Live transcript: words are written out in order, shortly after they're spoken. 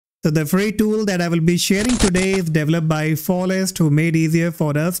So the free tool that I will be sharing today is developed by Forest, who made easier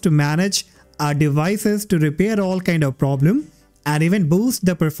for us to manage our devices to repair all kind of problem and even boost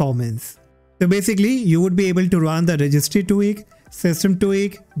the performance. So basically you would be able to run the registry tweak, system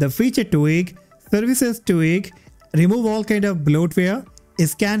tweak, the feature tweak, services tweak, remove all kind of bloatware,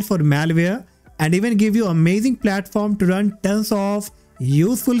 scan for malware, and even give you amazing platform to run tons of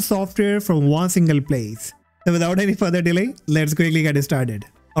useful software from one single place. So without any further delay, let's quickly get started.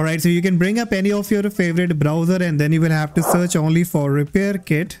 Alright, so you can bring up any of your favorite browser and then you will have to search only for repair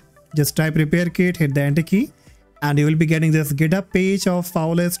kit. Just type repair kit, hit the enter key, and you will be getting this GitHub page of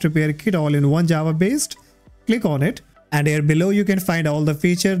Foulest repair kit all in one Java based. Click on it, and here below you can find all the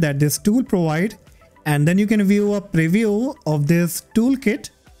features that this tool provide, and then you can view a preview of this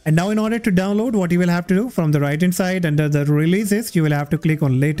toolkit. And now in order to download, what you will have to do, from the right hand side under the releases, you will have to click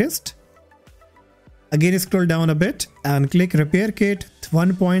on latest. Again scroll down a bit and click repair kit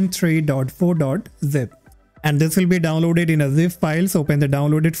 1.3.4.zip, and this will be downloaded in a zip file. So open the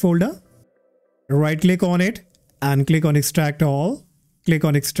downloaded folder, right click on it and click on extract all. Click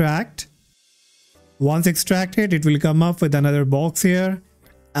on extract. Once extracted, it will come up with another box here,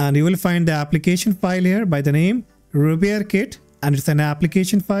 and you will find the application file here by the name repair kit, and it's an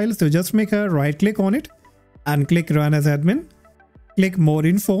application file. So just make a right click on it and click run as admin. Click more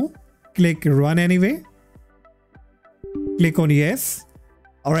info, click run anyway, click on yes.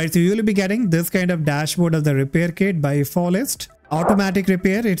 Alright, so you will be getting this kind of dashboard of the repair kit by Forest. Automatic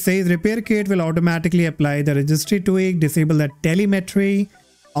repair, it says repair kit will automatically apply the registry tweak, disable the telemetry,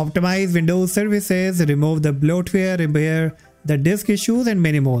 optimize Windows services, remove the bloatware, repair the disk issues, and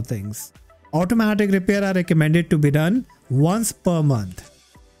many more things. Automatic repair are recommended to be done once per month.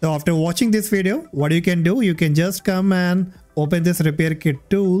 So after watching this video, what you can do, you can just come and open this repair kit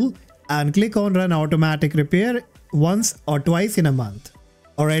tool and click on run automatic repair once or twice in a month.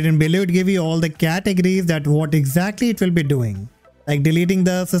 Alright, and below it give you all the categories that what exactly it will be doing. Like deleting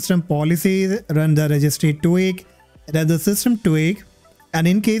the system policies, run the registry tweak, run the system tweak, and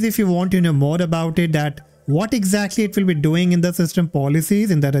in case if you want to know more about it, that what exactly it will be doing in the system policies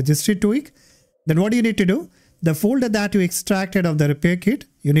in the registry tweak, then what you need to do, the folder that you extracted of the repair kit,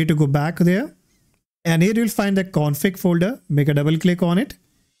 you need to go back there, and here you'll find the config folder. Make a double click on it,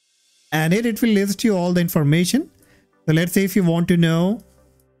 and here it will list you all the information. So let's say if you want to know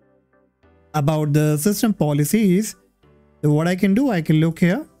about the system policies, so what I can do, I can look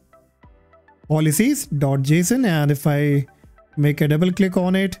here, policies.json, and if I make a double click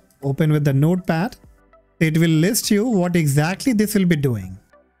on it, open with the notepad, it will list you what exactly this will be doing.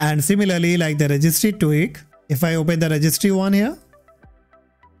 And similarly, like the registry tweak, if I open the registry one here,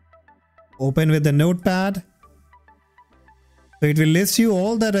 open with the notepad, so it will list you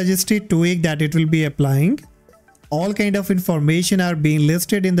all the registry tweak that it will be applying. All kind of information are being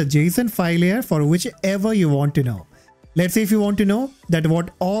listed in the JSON file here for whichever you want to know. Let's say if you want to know that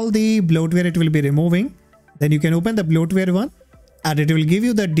what all the bloatware it will be removing, then you can open the bloatware one, and it will give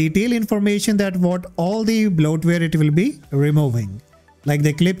you the detailed information that what all the bloatware it will be removing. Like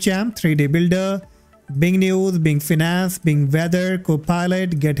the Clipchamp, 3D Builder, Bing News, Bing Finance, Bing Weather,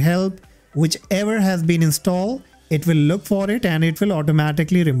 Copilot, Get Help, whichever has been installed, it will look for it and it will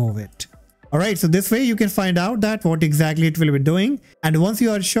automatically remove it. Alright, so this way you can find out that what exactly it will be doing, and once you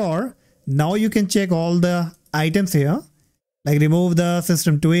are sure, now you can check all the items here, like remove the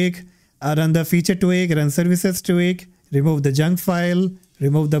system tweak, run the feature tweak, run services tweak, remove the junk file,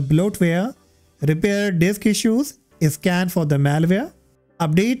 remove the bloatware, repair disk issues, scan for the malware,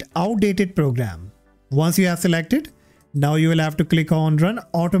 update outdated program. Once you have selected, now you will have to click on run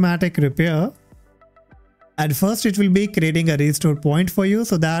automatic repair, and first it will be creating a restore point for you,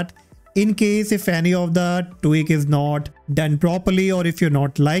 so that in case if any of the tweak is not done properly or if you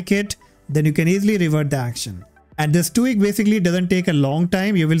not like it, then you can easily revert the action. And this tweak basically doesn't take a long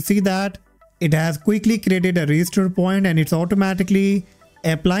time. You will see that it has quickly created a restore point and it's automatically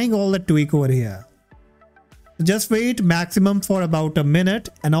applying all the tweak over here. Just wait maximum for about a minute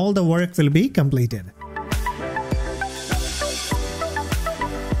and all the work will be completed.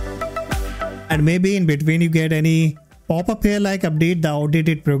 And maybe in between you get any pop-up here like update the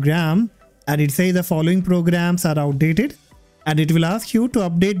outdated program, and it says the following programs are outdated, and it will ask you to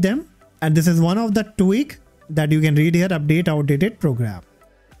update them, and this is one of the tweak that you can read here, update outdated program.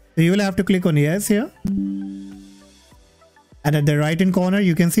 So you will have to click on yes here, and at the right hand corner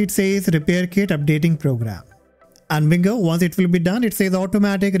you can see it says repair kit updating program, and bingo, once it will be done, it says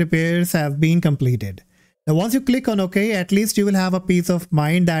automatic repairs have been completed. Now once you click on OK, at least you will have a peace of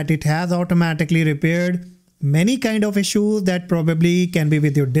mind that it has automatically repaired many kind of issues that probably can be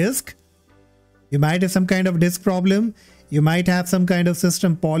with your disk. You might have some kind of disk problem. You might have some kind of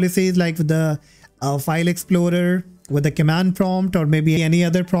system policies like with the file explorer, with the command prompt, or maybe any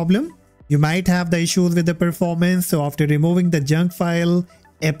other problem. You might have the issues with the performance. So after removing the junk file,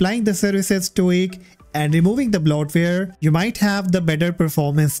 applying the services tweak, and removing the bloatware, you might have the better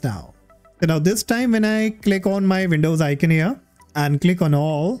performance now. So now this time when I click on my Windows icon here and click on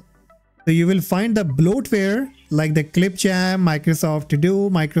all, so you will find the bloatware like the Clipjam, Microsoft To Do,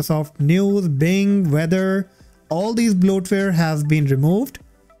 Microsoft News, Bing, Weather. All these bloatware has been removed.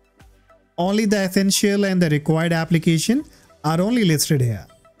 Only the essential and the required application are only listed here.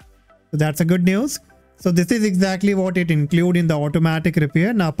 So that's a good news. So this is exactly what it includes in the automatic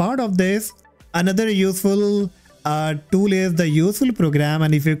repair. Now part of this, another useful tool is the useful program,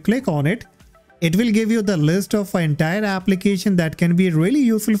 and if you click on it, it will give you the list of an entire application that can be really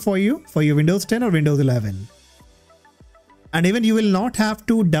useful for you for your Windows 10 or Windows 11. And even you will not have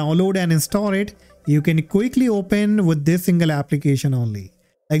to download and install it. You can quickly open with this single application only.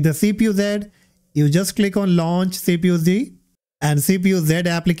 Like the CPU Z, you just click on launch CPU Z, and CPU Z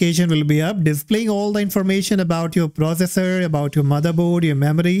application will be up, displaying all the information about your processor, about your motherboard, your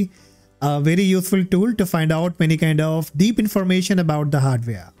memory. A very useful tool to find out many kind of deep information about the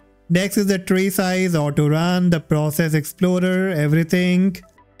hardware. Next is the tray size, auto run, the process explorer, everything.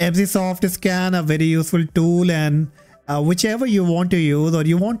 FZsoft scan, a very useful tool, and whichever you want to use or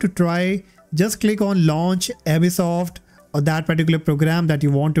you want to try, just click on launch FZsoft or that particular program that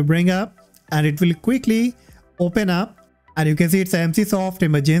you want to bring up, and it will quickly open up. And you can see it's FZsoft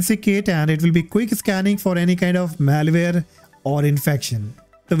emergency kit, and it will be quick scanning for any kind of malware or infection.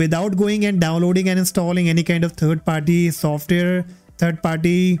 So without going and downloading and installing any kind of third-party software,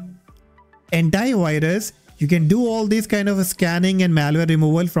 third-party antivirus, you can do all this kind of scanning and malware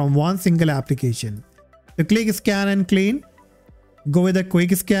removal from one single application. So click scan and clean. Go with the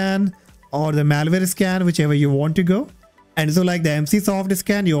quick scan or the malware scan, whichever you want to go. And so like the FZsoft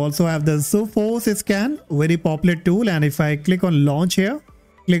scan, you also have the Sophos scan, very popular tool. And if I click on launch here,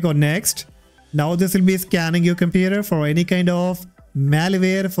 click on next. Now this will be scanning your computer for any kind of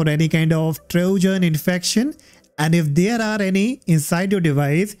malware, for any kind of Trojan infection. And if there are any inside your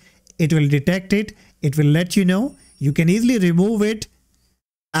device, it will detect it. It will let you know. You can easily remove it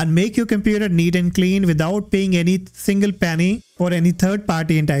and make your computer neat and clean without paying any single penny for any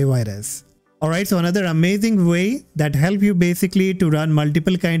third-party antivirus. Alright, so another amazing way that help you basically to run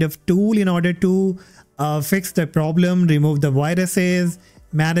multiple kind of tool in order to fix the problem, remove the viruses,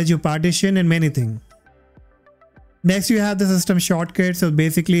 manage your partition and many things. Next, you have the system shortcut. So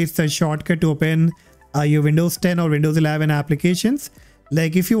basically it's a shortcut to open your Windows 10 or Windows 11 applications.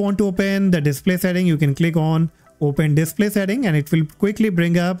 Like if you want to open the display setting, you can click on open display setting, and it will quickly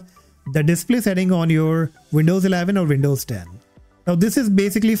bring up the display setting on your Windows 11 or Windows 10. Now this is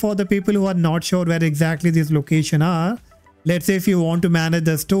basically for the people who are not sure where exactly these locations are. Let's say if you want to manage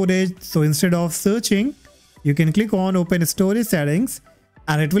the storage, so instead of searching, you can click on open storage settings,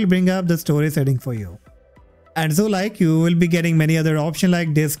 and it will bring up the storage setting for you. And so like you will be getting many other options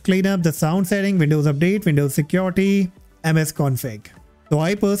like disk cleanup, the sound setting, Windows update, Windows security, MS config. So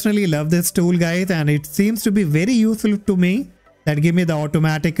I personally love this tool guys, and it seems to be very useful to me. That give me the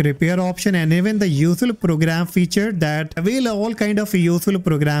automatic repair option and even the useful program feature that avail all kind of useful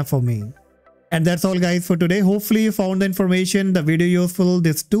program for me. And that's all guys for today. Hopefully you found the information, the video useful,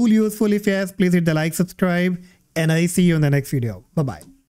 this tool useful. If yes, please hit the like, subscribe, and I see you in the next video. Bye bye.